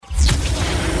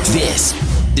This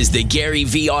is the Gary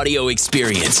V audio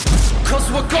experience.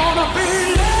 'Cause we're gonna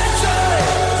be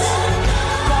legends.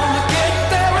 Gonna get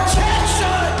their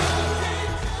attention.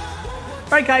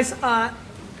 All right, guys.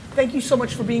 Thank you so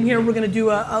much for being here. We're going to do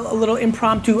a little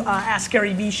impromptu Ask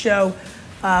Gary V show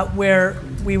where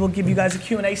we will give you guys a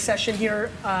Q&A session here.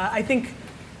 I think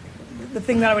the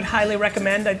thing that I would highly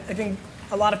recommend, I think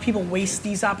a lot of people waste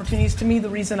these opportunities. To me, the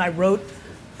reason I wrote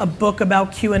a book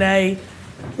about Q&A,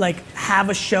 like have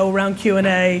a show around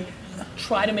Q&A,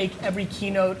 try to make every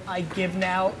keynote I give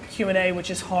now Q&A,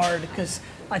 which is hard because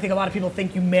I think a lot of people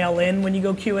think you mail in when you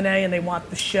go Q&A and they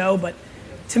want the show, but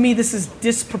to me this is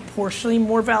disproportionately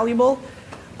more valuable.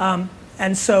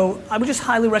 And so I would just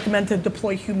highly recommend to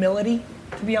deploy humility,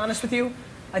 to be honest with you.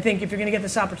 I think if you're gonna get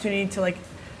this opportunity to like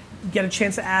get a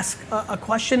chance to ask a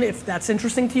question, if that's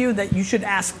interesting to you, that you should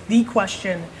ask the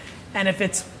question. And if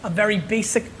it's a very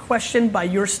basic question by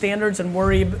your standards and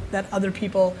worry that other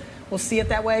people will see it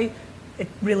that way, it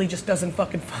really just doesn't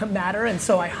fucking matter. And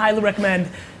so I highly recommend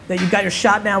that you've got your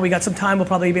shot now. We got some time. We'll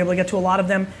probably be able to get to a lot of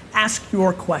them. Ask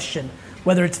your question,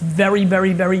 whether it's very,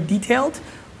 very, very detailed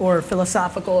or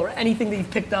philosophical or anything that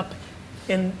you've picked up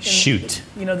in Shoot.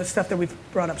 You know, the stuff that we've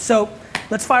brought up. So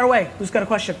let's fire away. Who's got a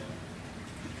question?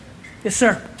 Yes,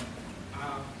 sir. What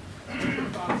are your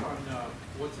thoughts on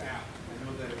WhatsApp? I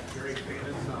know that it's very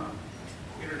famous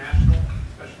international,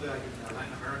 especially like in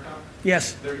Latin America.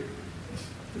 Yes.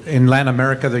 In Latin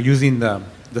America, they're using the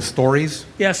stories.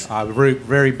 Yes. Very,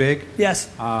 very big. Yes.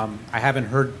 I haven't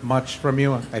heard much from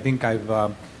you. I think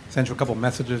I've sent you a couple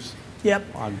messages. Yep.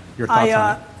 On your thoughts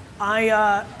on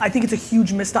it. I think it's a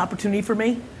huge missed opportunity for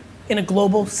me in a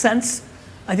global sense.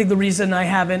 I think the reason I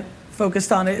haven't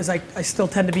focused on it is I still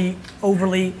tend to be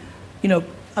overly,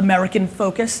 American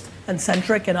focused and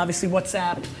centric, and obviously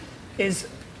WhatsApp is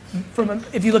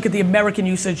if you look at the American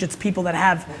usage, it's people that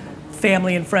have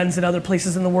family and friends in other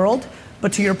places in the world.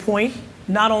 But to your point,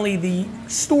 not only the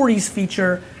stories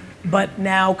feature, but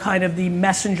now kind of the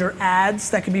messenger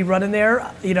ads that can be run in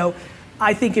there.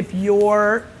 I think if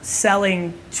you're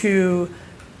selling to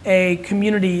a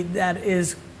community that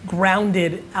is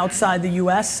grounded outside the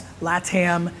US,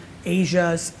 LATAM,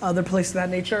 Asia, other places of that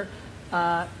nature,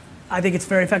 I think it's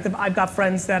very effective. I've got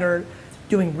friends that are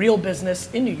doing real business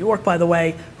in New York, by the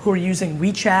way, who are using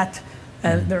WeChat,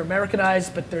 and they're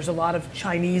Americanized, but there's a lot of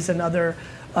Chinese and other,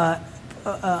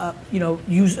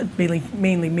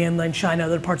 mainly mainland China,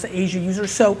 other parts of Asia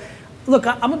users. So, look,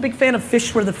 I'm a big fan of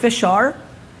fish where the fish are.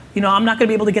 I'm not gonna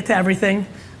be able to get to everything.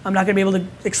 I'm not gonna be able to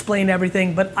explain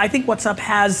everything, but I think WhatsApp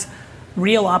has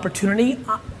real opportunity.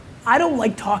 I don't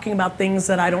like talking about things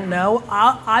that I don't know.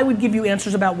 I would give you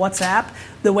answers about WhatsApp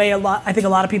the way I think a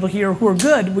lot of people here who are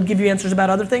good would give you answers about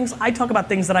other things. I talk about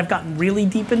things that I've gotten really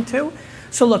deep into.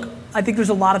 So look, I think there's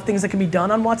a lot of things that can be done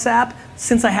on WhatsApp.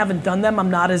 Since I haven't done them, I'm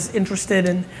not as interested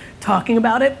in talking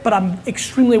about it, but I'm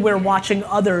extremely aware watching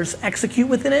others execute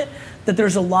within it, that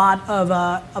there's a lot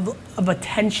of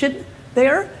attention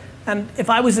there. And if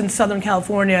I was in Southern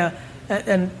California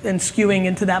and skewing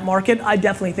into that market, I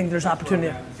definitely think there's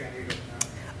opportunity.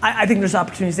 I think there's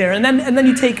opportunities there. And then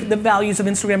you take the values of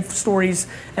Instagram stories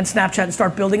and Snapchat and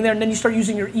start building there, and then you start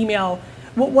using your email.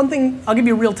 One thing, I'll give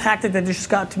you a real tactic that just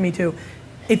got to me too.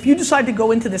 If you decide to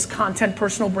go into this content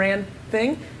personal brand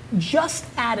thing, just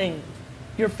adding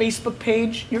your Facebook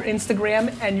page, your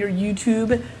Instagram, and your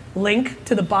YouTube link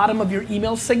to the bottom of your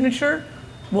email signature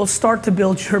will start to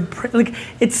build your,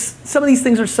 some of these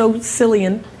things are so silly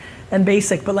and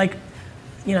basic, but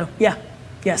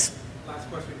yes. Last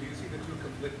question, do you see the two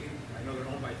conflicting? I know they're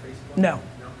owned by Facebook. No.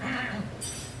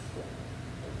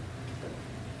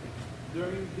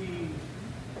 During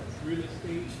the real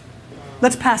estate...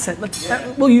 Let's pass it.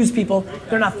 We'll use people.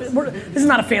 This is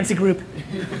not a fancy group.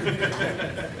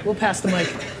 We'll pass the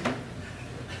mic.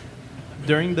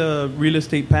 During the real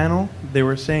estate panel, they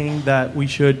were saying that we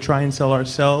should try and sell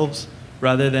ourselves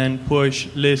rather than push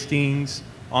listings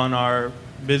on our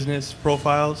business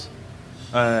profiles.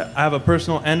 I have a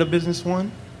personal and a business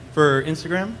one for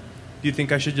Instagram. Do you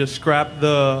think I should just scrap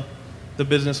the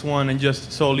business one and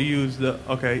just solely use the,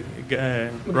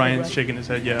 Ryan's shaking his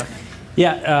head, yeah.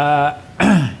 Yeah,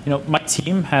 my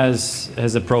team has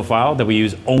a profile that we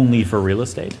use only for real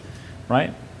estate,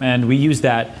 right? And we use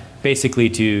that basically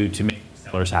to make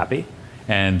sellers happy,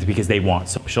 and because they want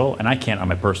social, and I can't on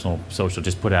my personal social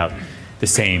just put out the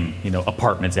same,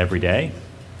 apartments every day.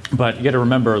 But you got to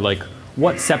remember,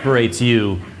 what separates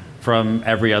you from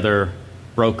every other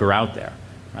broker out there,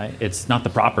 right? It's not the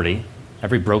property.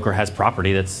 Every broker has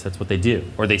property. That's what they do,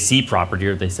 or they see property,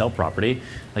 or they sell property.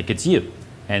 It's you.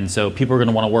 And so people are going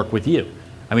to want to work with you.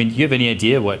 I mean, do you have any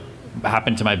idea what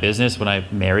happened to my business when I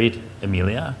married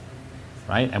Amelia,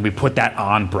 right? And we put that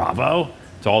on Bravo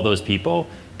to all those people.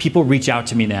 People reach out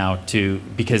to me now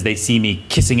because they see me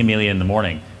kissing Amelia in the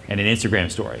morning and an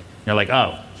Instagram story. And they're like,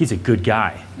 oh, he's a good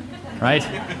guy, right?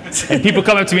 And people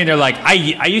come up to me and they're like,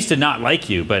 I used to not like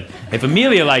you, but if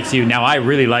Amelia likes you, now I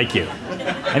really like you.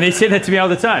 And they say that to me all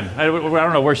the time. I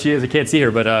don't know where she is, I can't see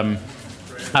her, but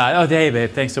oh, hey,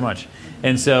 babe, thanks so much.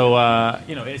 And so,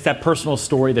 it's that personal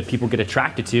story that people get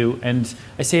attracted to. And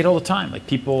I say it all the time. Like,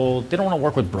 people, they don't want to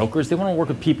work with brokers. They want to work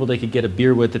with people they could get a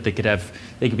beer with, that they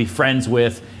could be friends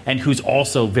with, and who's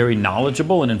also very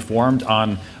knowledgeable and informed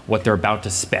on what they're about to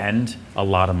spend a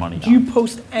lot of money on. Do you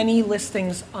post any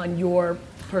listings on your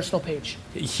personal page?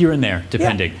 Here and there,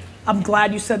 depending. Yeah. I'm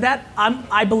glad you said that.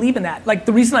 I believe in that. Like,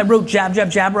 the reason I wrote jab, jab,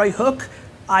 jab, right hook,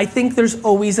 I think there's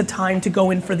always a time to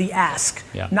go in for the ask,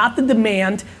 not the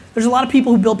demand. There's a lot of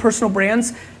people who build personal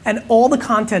brands, and all the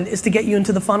content is to get you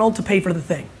into the funnel to pay for the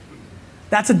thing.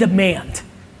 That's a demand.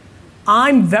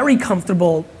 I'm very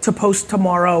comfortable to post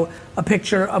tomorrow a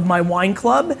picture of my wine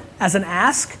club as an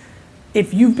ask.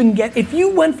 If you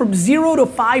went from 0 to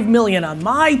 5 million on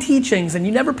my teachings and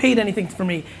you never paid anything for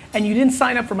me, and you didn't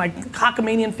sign up for my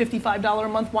cockamanian $55 a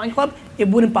month wine club, it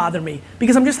wouldn't bother me,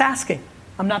 because I'm just asking.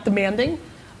 I'm not demanding.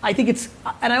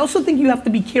 And I also think you have to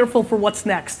be careful for what's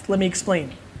next. Let me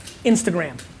explain.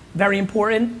 Instagram, very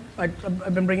important.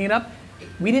 I've been bringing it up.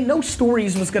 We didn't know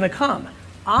stories was gonna come.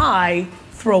 I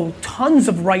throw tons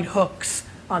of right hooks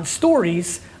on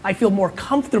stories. I feel more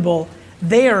comfortable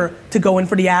there to go in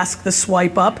for the ask, the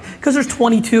swipe up, because there's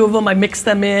 22 of them, I mix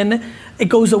them in, it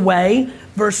goes away,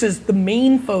 versus the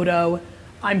main photo,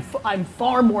 I'm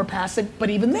far more passive,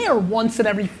 but even there, once at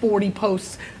every 40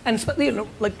 posts, and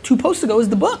like 2 posts ago is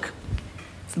the book.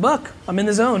 It's the book, I'm in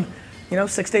the zone.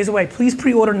 6 days away. Please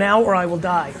pre-order now or I will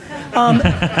die.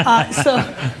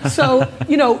 So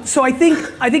I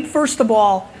think first of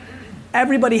all,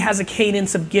 everybody has a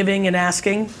cadence of giving and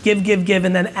asking. Give,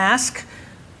 and then ask.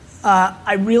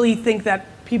 I really think that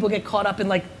people get caught up in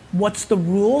like, what's the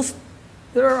rules?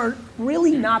 There are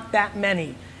really not that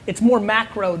many. It's more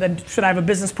macro than should I have a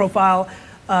business profile,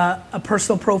 a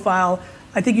personal profile.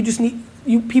 I think you just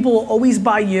people will always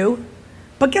buy you.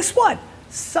 But guess what?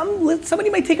 Somebody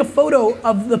may take a photo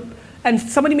and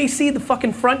somebody may see the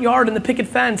fucking front yard and the picket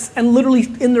fence and literally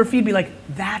in their feed be like,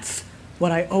 that's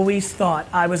what I always thought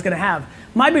I was gonna have.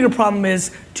 My bigger problem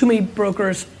is too many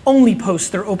brokers only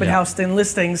post their open house and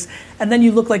listings, and then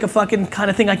you look like a fucking kind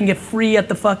of thing I can get free at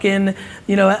the fucking,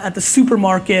 at the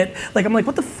supermarket. Like, I'm like,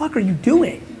 what the fuck are you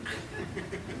doing?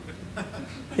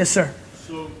 Yes, sir.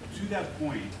 So to that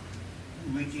point,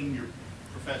 linking your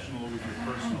professional with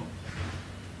your personal,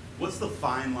 what's the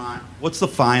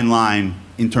fine line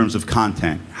in terms of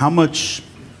content? How much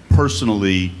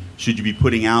personally should you be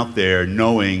putting out there,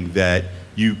 knowing that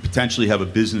you potentially have a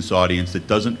business audience that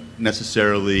doesn't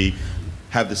necessarily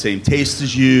have the same taste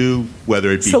as you,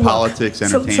 whether it be politics,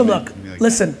 entertainment? So look,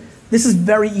 listen, this is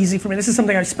very easy for me. This is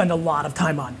something I spend a lot of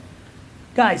time on.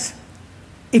 Guys,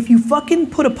 if you fucking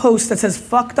put a post that says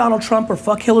fuck Donald Trump or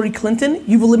fuck Hillary Clinton,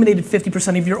 you've eliminated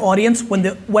 50% of your audience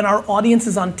when our audience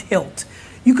is on tilt.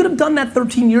 You could have done that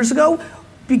 13 years ago,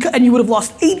 and you would have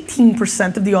lost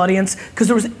 18% of the audience, because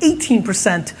there was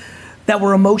 18% that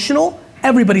were emotional.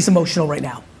 Everybody's emotional right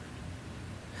now.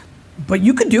 But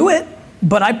you could do it,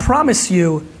 but I promise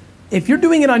you, if you're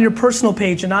doing it on your personal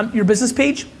page and not your business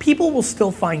page, people will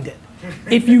still find it.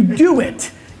 If you do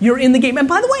it, you're in the game. And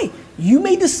by the way, you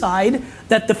may decide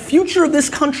that the future of this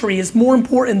country is more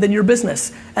important than your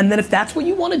business. And then if that's what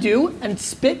you want to do and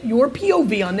spit your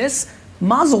POV on this,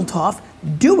 mazel tov,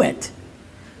 do it.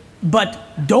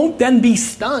 But don't then be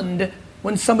stunned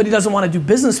when somebody doesn't want to do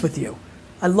business with you.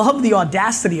 I love the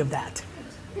audacity of that.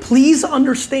 Please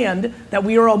understand that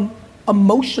we are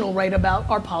emotional right about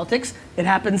our politics. It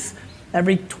happens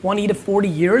every 20 to 40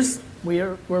 years.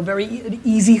 We're a very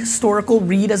easy historical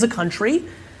read as a country.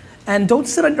 And don't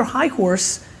sit on your high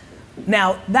horse.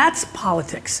 Now, that's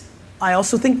politics. I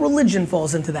also think religion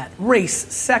falls into that. Race,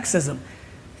 sexism.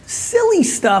 Silly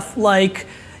stuff like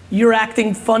you're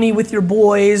acting funny with your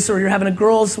boys, or you're having a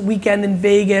girls' weekend in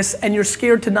Vegas and you're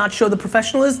scared to not show the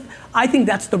professionalism. I think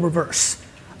that's the reverse.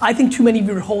 I think too many of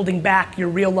you are holding back your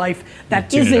real life.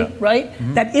 That isn't, right?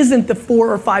 Mm-hmm. That isn't the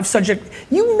 4 or 5 subject.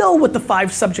 You know what the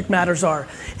 5 subject matters are.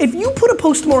 If you put a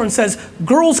post tomorrow and says,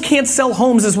 girls can't sell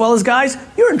homes as well as guys,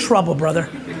 you're in trouble, brother.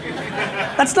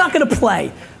 That's not gonna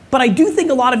play. But I do think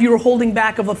a lot of you are holding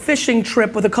back of a fishing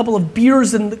trip with a couple of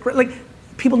beers and like,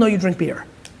 people know you drink beer.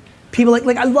 People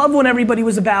like I love when everybody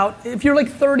was about, if you're like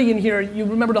 30 in here, you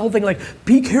remember the whole thing like,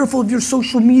 be careful of your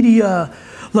social media.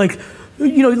 Like,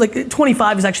 like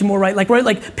 25 is actually more right.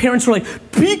 Like parents were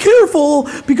like, be careful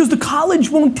because the college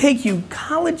won't take you.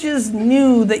 Colleges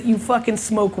knew that you fucking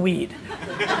smoke weed.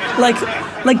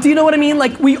 like, do you know what I mean?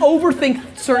 Like, we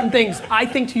overthink certain things. I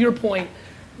think, to your point,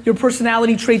 your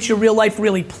personality traits, your real life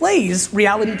really plays,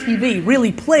 reality TV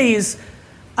really plays,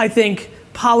 I think,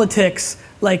 politics.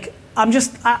 Like,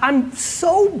 I'm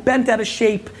so bent out of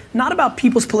shape, not about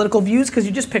people's political views, because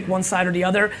you just pick one side or the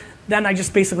other, then I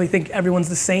just basically think everyone's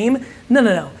the same.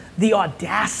 No. The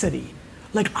audacity.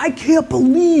 Like, I can't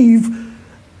believe.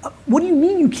 What do you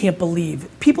mean you can't believe?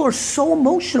 People are so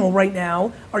emotional right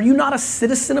now. Are you not a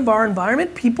citizen of our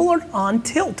environment? People are on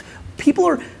tilt. People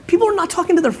are not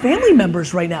talking to their family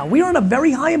members right now. We are on a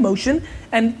very high emotion,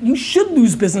 and you should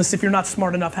lose business if you're not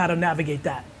smart enough how to navigate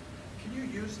that. Can you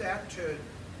use that to, I don't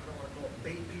want to call it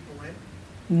bait people in?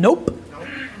 Nope. No?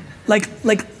 Like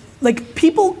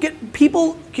people,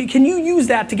 can you use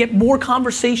that to get more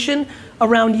conversation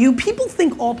around you? People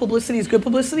think all publicity is good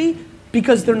publicity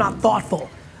because they're not thoughtful.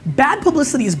 Bad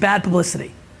publicity is bad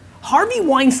publicity. Harvey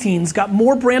Weinstein's got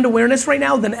more brand awareness right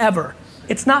now than ever.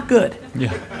 It's not good.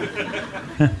 Yeah.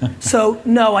 So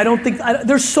no, I don't think,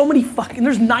 there's so many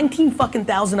there's 19 fucking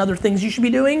thousand other things you should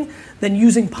be doing than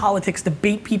using politics to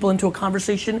bait people into a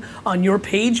conversation on your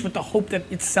page with the hope that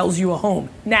it sells you a home.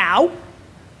 Now,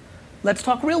 let's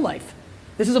talk real life.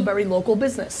 This is a very local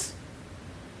business.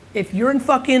 If you're in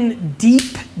fucking deep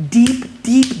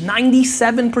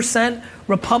 97%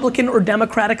 Republican or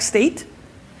Democratic state,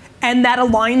 and that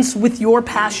aligns with your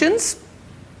passions,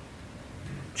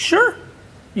 sure,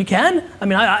 you can. I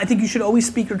mean, I think you should always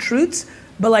speak your truths,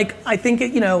 but like, I think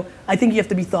you have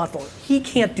to be thoughtful. He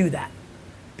can't do that.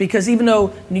 Because even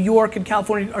though New York and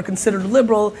California are considered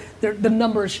liberal, the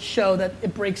numbers show that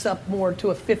it breaks up more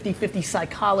to a 50-50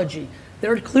 psychology.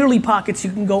 There are clearly pockets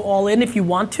you can go all in if you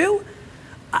want to.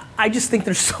 I just think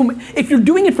there's so many, if you're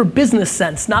doing it for business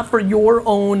sense, not for your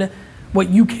own, what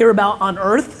you care about on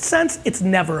earth sense, it's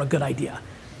never a good idea.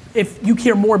 If you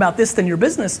care more about this than your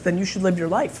business, then you should live your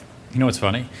life. You know what's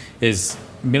funny is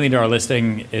 $1 Million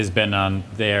Listing has been on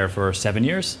there for 7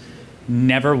 years.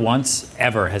 Never once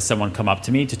ever has someone come up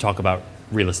to me to talk about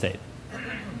real estate.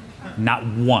 Not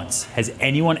once has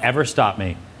anyone ever stopped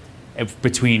me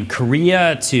between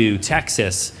Korea to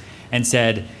Texas and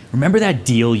said, remember that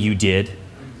deal you did?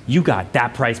 You got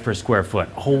that price per square foot.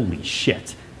 Holy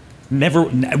shit. Never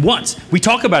once. We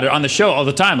talk about it on the show all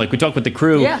the time. Like, we talk with the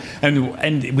crew, yeah.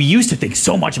 and we used to think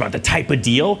so much about the type of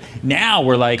deal. Now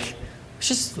we're like,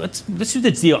 let's do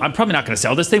this deal. I'm probably not going to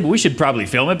sell this thing, but we should probably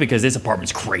film it because this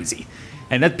apartment's crazy.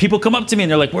 And that people come up to me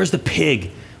and they're like, where's the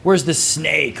pig? Where's the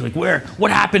snake? Like,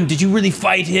 what happened? Did you really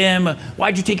fight him?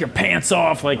 Why'd you take your pants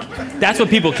off? Like, that's what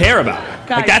people care about.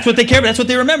 Guys, like, that's what they care about. That's what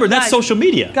they remember. That's social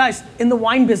media. Guys, in the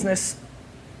wine business,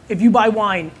 if you buy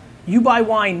wine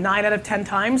 9 out of 10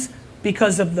 times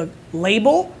because of the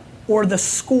label or the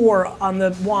score on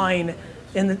the wine,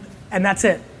 and that's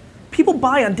it. People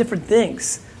buy on different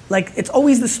things. Like, it's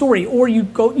always the story, or you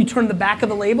turn the back of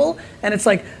the label and it's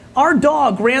like, our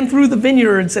dog ran through the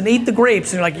vineyards and ate the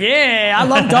grapes. And you're like, yeah, I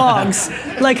love dogs.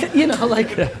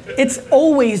 It's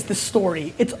always the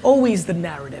story. It's always the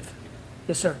narrative.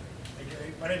 Yes, sir. Hey,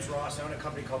 Gary, my name's Ross. I own a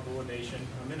company called Bullet Nation.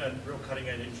 I'm in a real cutting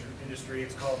edge industry.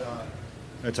 It's called,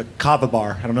 it's a kava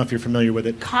bar. I don't know if you're familiar with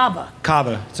it. Kava.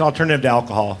 Kava. It's an alternative to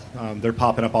alcohol. They're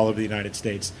popping up all over the United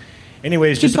States.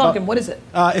 Anyways, Keep talking. What is it?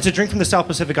 It's a drink from the South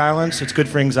Pacific Islands. It's good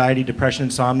for anxiety, depression,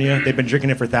 insomnia. They've been drinking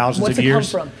it for thousands of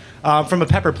years. What's it come from? From a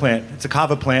pepper plant. It's a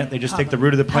kava plant. They just take the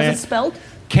root of the plant. How's it spelled?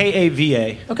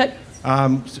 K-A-V-A. Okay. It's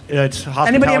hospitality.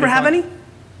 Anybody ever have any?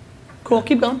 Cool.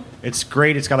 Keep going. It's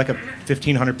great. It's got like a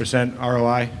 1,500%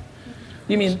 ROI.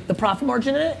 You mean the profit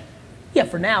margin in it? Yeah,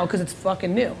 for now, because it's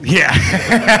fucking new. Yeah.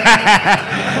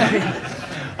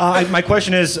 My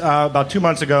question is, about 2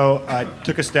 months ago, I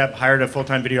took a step, hired a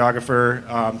full-time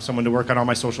videographer, someone to work on all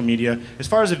my social media. As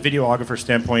far as a videographer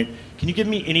standpoint, can you give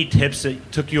me any tips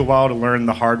that took you a while to learn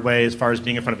the hard way as far as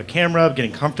being in front of a camera,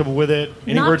 getting comfortable with it?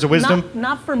 Any words of wisdom?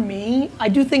 Not for me. I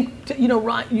do think,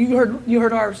 Ryan, you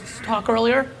heard our talk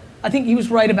earlier. I think he was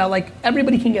right about, like,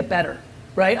 everybody can get better,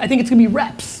 right? I think it's going to be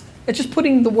reps. It's just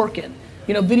putting the work in.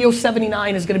 Video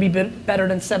 79 is going to be better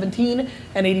than 17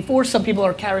 and 84. Some people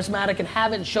are charismatic and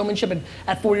have it, and showmanship, and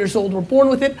at 4 years old were born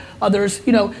with it. Others,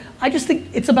 I just think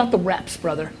it's about the reps,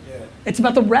 brother. Yeah. It's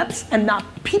about the reps and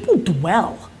not, people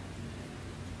dwell.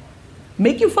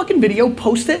 Make your fucking video,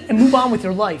 post it, and move on with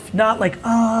your life. Not like,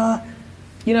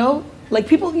 like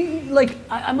people, like,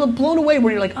 I'm blown away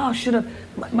where you're like, oh,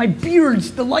 my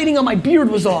beard's, the lighting on my beard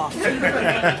was off.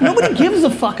 Nobody gives a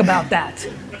fuck about that.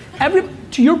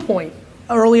 To your point,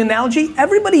 early analogy,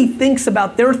 everybody thinks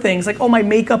about their things, like, oh, my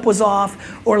makeup was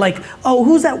off, or like, oh,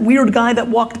 who's that weird guy that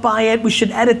walked by it? We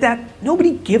should edit that.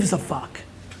 Nobody gives a fuck.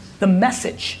 The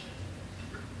message.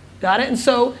 Got it? And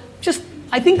so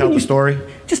I think Tell the story.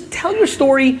 Just tell your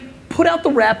story, put out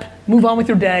the rep, move on with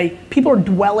your day. People are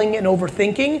dwelling and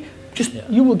overthinking.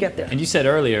 You will get there. And you said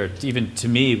earlier, even to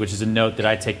me, which is a note that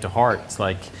I take to heart, it's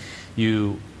like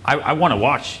I want to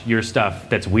watch your stuff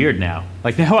that's weird now.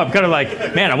 Like now I'm kind of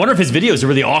like, man, I wonder if his videos are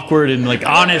really awkward and like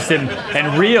honest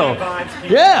and real.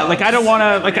 Yeah, like I don't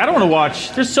want to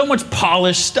watch, there's so much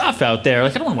polished stuff out there.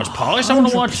 Like I don't want to watch polish, I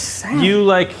want to watch you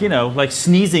like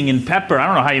sneezing in pepper. I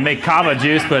don't know how you make kava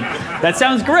juice, but that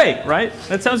sounds great, right?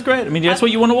 That sounds great. I mean, that's what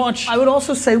you want to watch. I would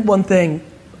also say one thing.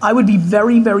 I would be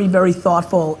very, very, very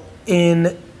thoughtful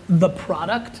in the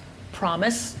product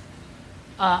promise.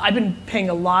 I've been paying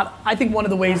a lot. I think one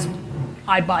of the ways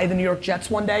I buy the New York Jets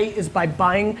one day is by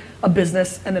buying a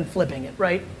business and then flipping it,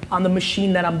 right? On the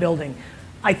machine that I'm building.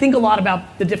 I think a lot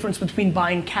about the difference between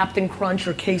buying Captain Crunch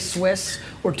or K-Swiss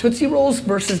or Tootsie Rolls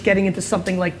versus getting into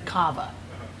something like Kava.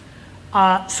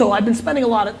 So I've been spending a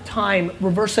lot of time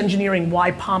reverse engineering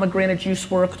why pomegranate juice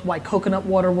worked, why coconut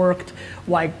water worked,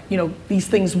 why these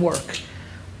things work.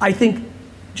 I think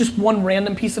just one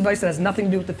random piece of advice that has nothing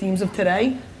to do with the themes of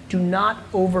today, do not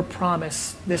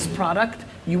overpromise this product,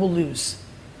 you will lose.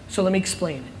 So let me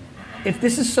explain. If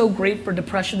this is so great for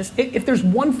depression, if there's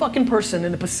one fucking person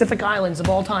in the Pacific Islands of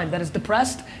all time that is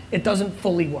depressed, it doesn't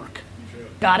fully work.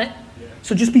 Got it? Yeah.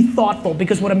 So just be thoughtful,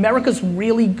 because what America's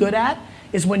really good at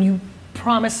is when you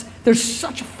promise, there's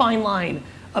such a fine line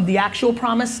of the actual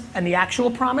promise and the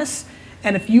actual promise,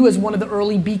 and if you as one of the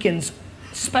early beacons,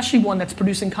 especially one that's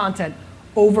producing content,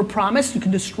 overpromise, you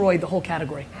can destroy the whole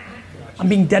category. I'm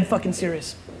being dead fucking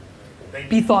serious.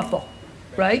 Be thoughtful,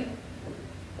 right?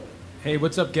 Hey,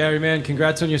 what's up, Gary, man?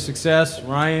 Congrats on your success.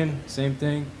 Ryan, same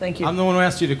thing. Thank you. I'm the one who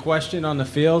asked you the question on the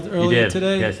field earlier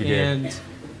today. Yes, you did. And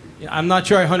I'm not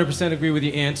sure I 100% agree with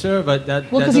the answer, but that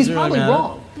because doesn't he's probably really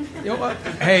matter. wrong.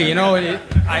 Hey,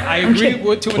 I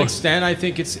agree to an extent. I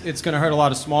think it's going to hurt a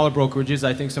lot of smaller brokerages.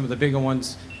 I think some of the bigger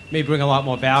ones may bring a lot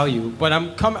more value. But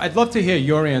I'd love to hear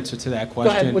your answer to that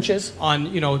question. Go ahead, which is?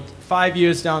 On 5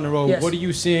 years down the road, Yes. What are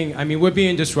you seeing? I mean, we're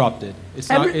being disrupted. It's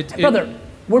Brother,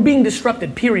 we're being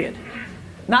disrupted, period.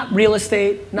 Not real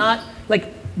estate, not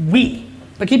like we.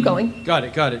 But keep going. Got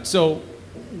it. So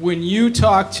when you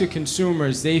talk to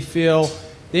consumers, they feel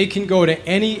they can go to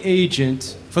any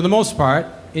agent, for the most part,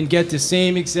 and get the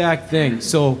same exact thing.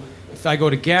 So if I go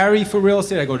to Gary for real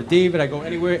estate, I go to David, I go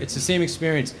anywhere, it's the same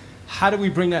experience. How do we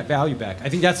bring that value back? I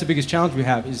think that's the biggest challenge we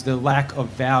have, is the lack of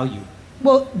value.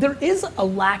 Well, there is a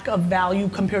lack of value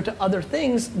compared to other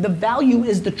things. The value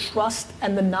is the trust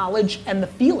and the knowledge and the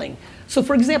feeling. So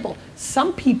for example,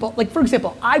 some people,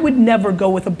 I would never go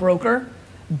with a broker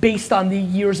based on the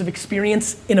years of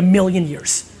experience in a million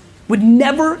years. Would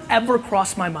never, ever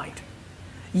cross my mind.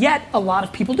 Yet, a lot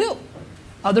of people do.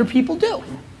 Other people do.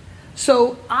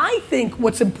 So I think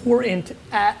what's important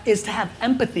is to have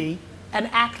empathy and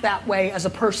act that way as a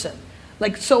person.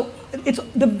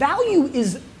 The value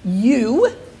is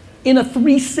you in a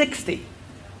 360.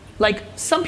 Some